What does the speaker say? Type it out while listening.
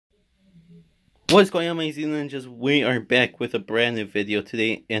What's going on, my Zealanders? We are back with a brand new video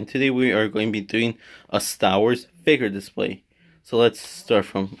today, and today we are going to be doing a Star Wars figure display. So let's start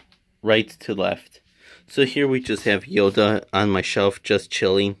from right to left. So here we just have Yoda on my shelf, just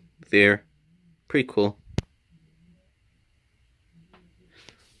chilling there. Pretty cool.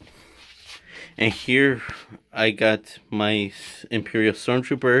 And here I got my Imperial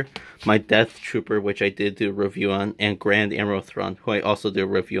Stormtrooper, my Death Trooper, which I did do a review on, and Grand Admiral Thrawn, who I also did a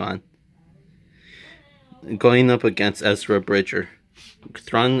review on. Going up against Ezra Bridger.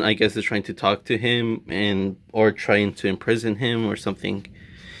 Thrawn, I guess, is trying to talk to him or trying to imprison him or something.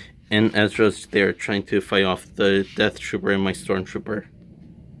 And Ezra's there trying to fight off the Death Trooper and my Stormtrooper.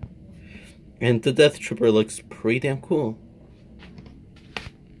 And the Death Trooper looks pretty damn cool.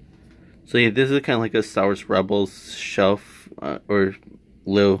 So yeah, this is kind of like a Star Wars Rebels shelf or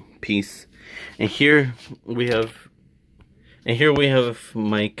little piece. And here we have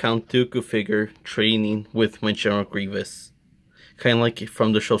my Count Dooku figure training with my General Grievous. Kind of like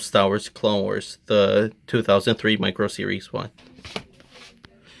from the show Star Wars Clone Wars, the 2003 micro series one.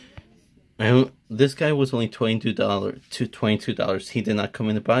 And this guy was only $22. He did not come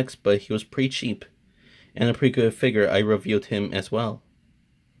in the box, but he was pretty cheap. And a pretty good figure. I reviewed him as well.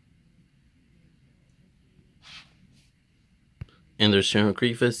 And there's General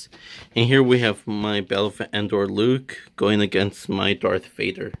Grievous. And here we have my Battle of Endor Luke going against my Darth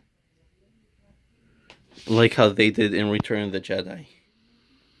Vader. Like how they did in Return of the Jedi.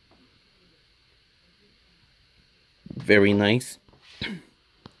 Very nice.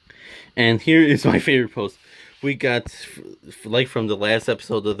 And here is my favorite pose. We got, like from the last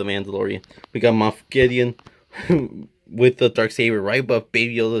episode of The Mandalorian, we got Moff Gideon with the Darksaber right above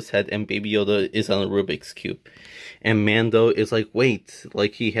Baby Yoda's head, and Baby Yoda is on a Rubik's Cube. And Mando is like, wait,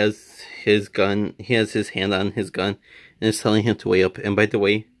 like he has his gun, he has his hand on his gun, and is telling him to wait up. And by the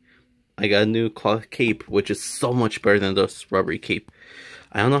way, I got a new cloth cape, which is so much better than this rubbery cape.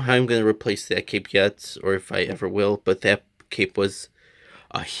 I don't know how I'm going to replace that cape yet, or if I ever will, but that cape was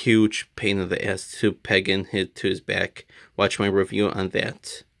a huge pain in the ass to peg in to his back. Watch my review on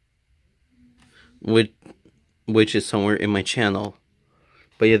that, which is somewhere in my channel.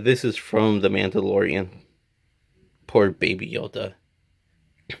 But yeah, this is from The Mandalorian. Poor Baby Yoda.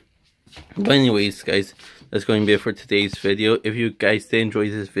 But anyways, guys, that's going to be it for today's video. If you guys did enjoy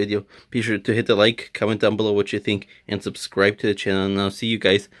this video, be sure to hit the like, comment down below what you think, and subscribe to the channel. And I'll see you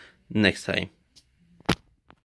guys next time.